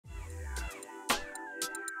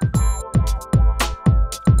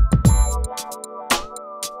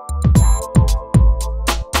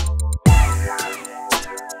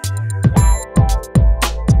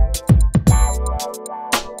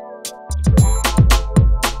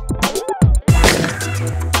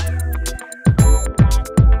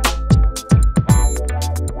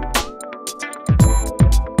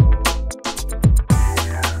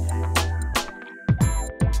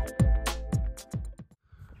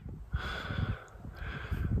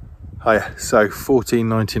Hiya, so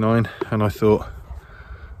 $14.99, and I thought,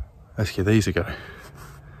 let's give these a go.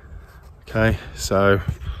 Okay, so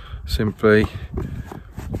simply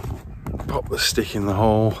pop the stick in the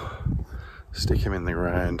hole, stick him in the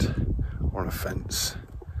ground or on a fence,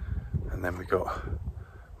 and then we got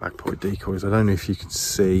magpie decoys. I don't know if you can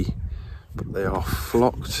see, but they are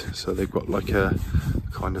flocked, so they've got like a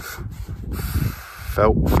kind of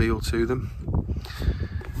felt feel to them,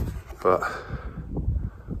 but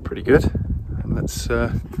pretty good. And let's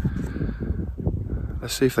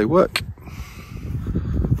see if they work.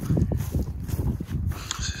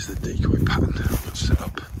 This is the decoy pattern I've got set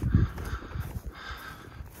up.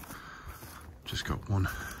 Just got 1,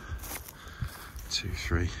 2,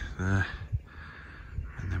 3 there,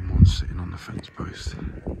 and then one sitting on the fence post.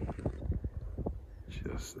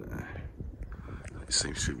 Just there. It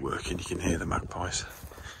seems to be working. You can hear the magpies.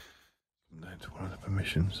 I'm down to one of the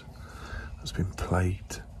permissions that's been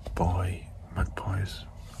plagued by magpies.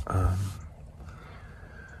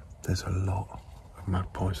 There's a lot of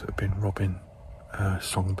magpies that have been robbing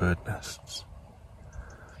songbird nests,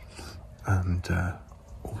 and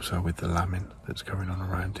also with the lambing that's going on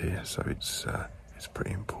around here. So it's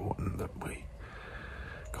pretty important that we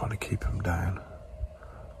kind of keep them down.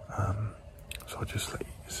 So I'll just let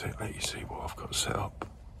you see what I've got set up.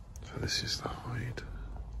 So this is the hide.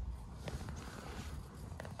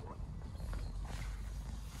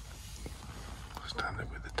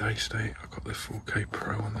 Standard with the Daystate. I've got the 4K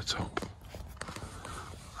Pro on the top,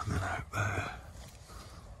 and then out there,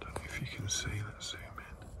 don't know if you can see, let's zoom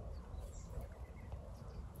in.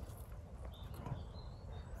 Got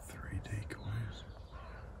 3 decoys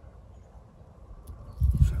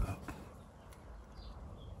set up,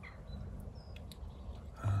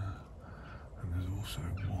 and there's also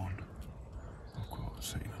one I've got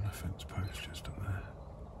sitting on a fence post just up there.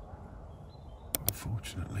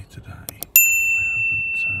 Unfortunately today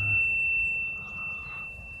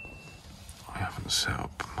I haven't set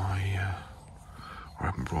up my, or I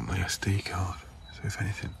haven't brought my SD card, so if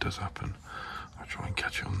anything does happen, I'll try and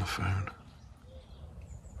catch it on the phone.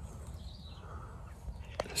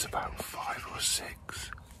 There's about 5 or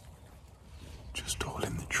 6, just all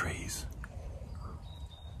in the trees.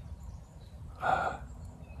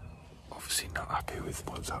 Obviously not happy with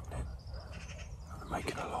what's happening. They're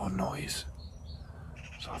making a lot of noise,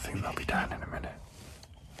 so I think they'll be down in a minute.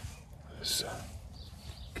 There's,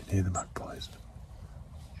 you can hear the magpies.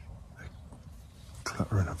 They're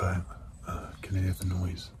clattering about. Can hear the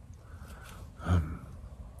noise. There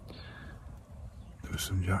were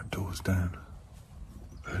some jackdaws down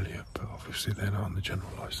earlier, but obviously they're not on the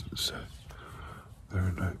general licence, so they're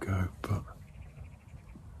a no-go. But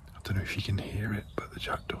I don't know if you can hear it, but the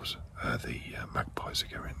jackdaws, the magpies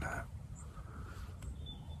are going now.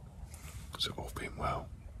 So all being well,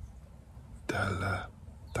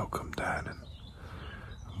 they'll come down and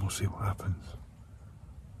we'll see what happens.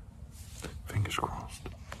 Fingers crossed.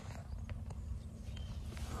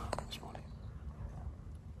 This morning,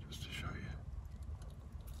 just to show you.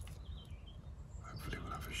 Hopefully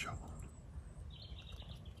we'll have a shot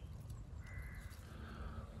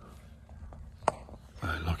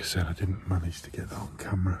on. Like I said, I didn't manage to get that on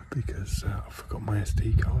camera because I forgot my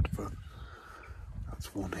SD card, but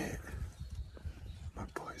that's one hit.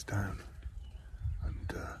 Magpie's down,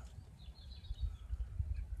 and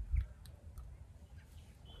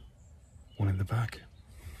one in the bag.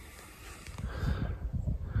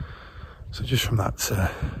 So just from that,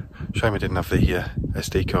 shame I didn't have the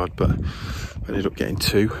SD card, but I ended up getting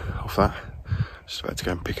 2 off that. Just about to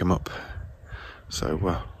go and pick them up.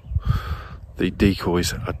 So the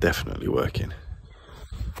decoys are definitely working.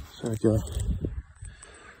 So there we go.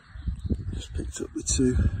 Just picked up the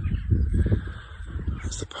 2.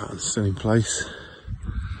 That's the pattern still in place.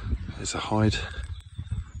 There's a hide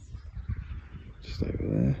just over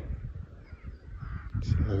there.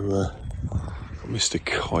 So got Mr.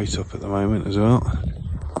 Kite up at the moment as well.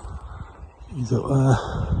 He's up there.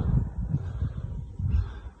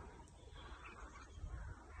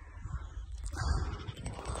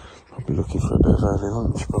 Probably looking for a bit of early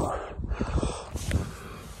lunch, but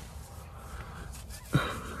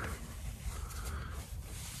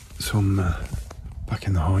so I'm back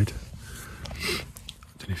in the hide. I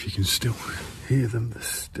don't know if you can still hear them. They're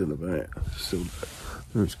still about.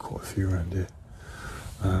 There's quite a few around here.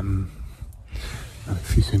 And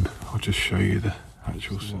if you can, I'll just show you the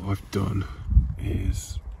actual. What I've done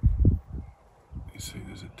is, you see,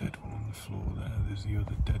 there's a dead one on the floor there. There's the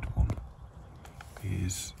other dead one.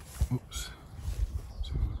 Is, oops.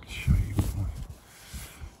 So I'll show you with my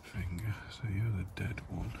finger. So the other dead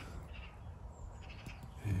one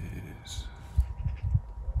is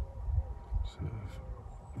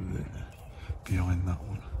on that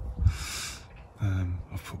one.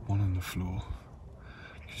 I've put one on the floor.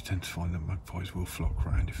 You tend to find that magpies will flock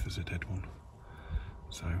round if there's a dead one.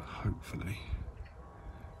 So hopefully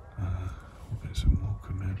we'll get some more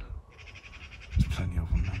coming in. There's plenty of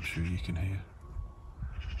them, I'm sure you can hear.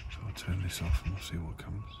 So I'll turn this off and we'll see what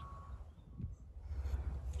comes.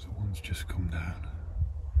 So one's just come down.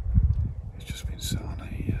 He's just been sat on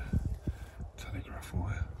a telegraph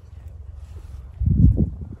wire.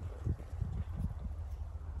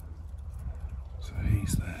 So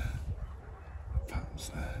he's there, the pattern's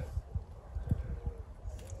there.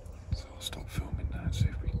 So I'll stop filming now and see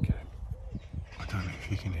if we can get him. I don't know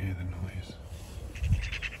if you can hear the noise,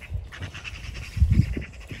 but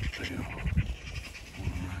they are all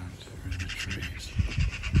around, they're in the trees.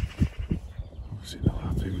 Obviously not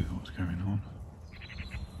happy with what's going on.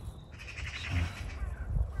 So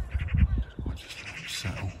I'll just let them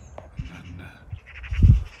settle and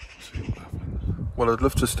then see what happens. Well, I'd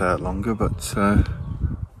love to stay out longer, but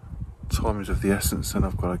time is of the essence and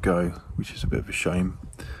I've got to go, which is a bit of a shame.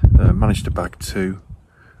 Managed to bag 2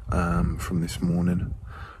 from this morning.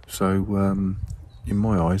 So in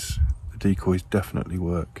my eyes, the decoys definitely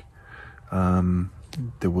work.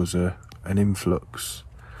 There was an influx,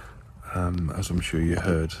 as I'm sure you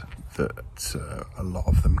heard, that a lot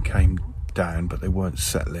of them came down, but they weren't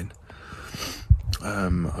settling.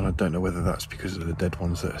 And I don't know whether that's because of the dead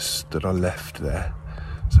ones that I left there.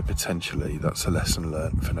 So potentially that's a lesson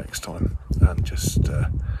learned for next time, and just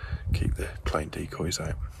keep the plain decoys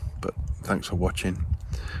out. But thanks for watching.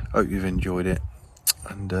 Hope you've enjoyed it,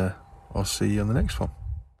 and I'll see you on the next one.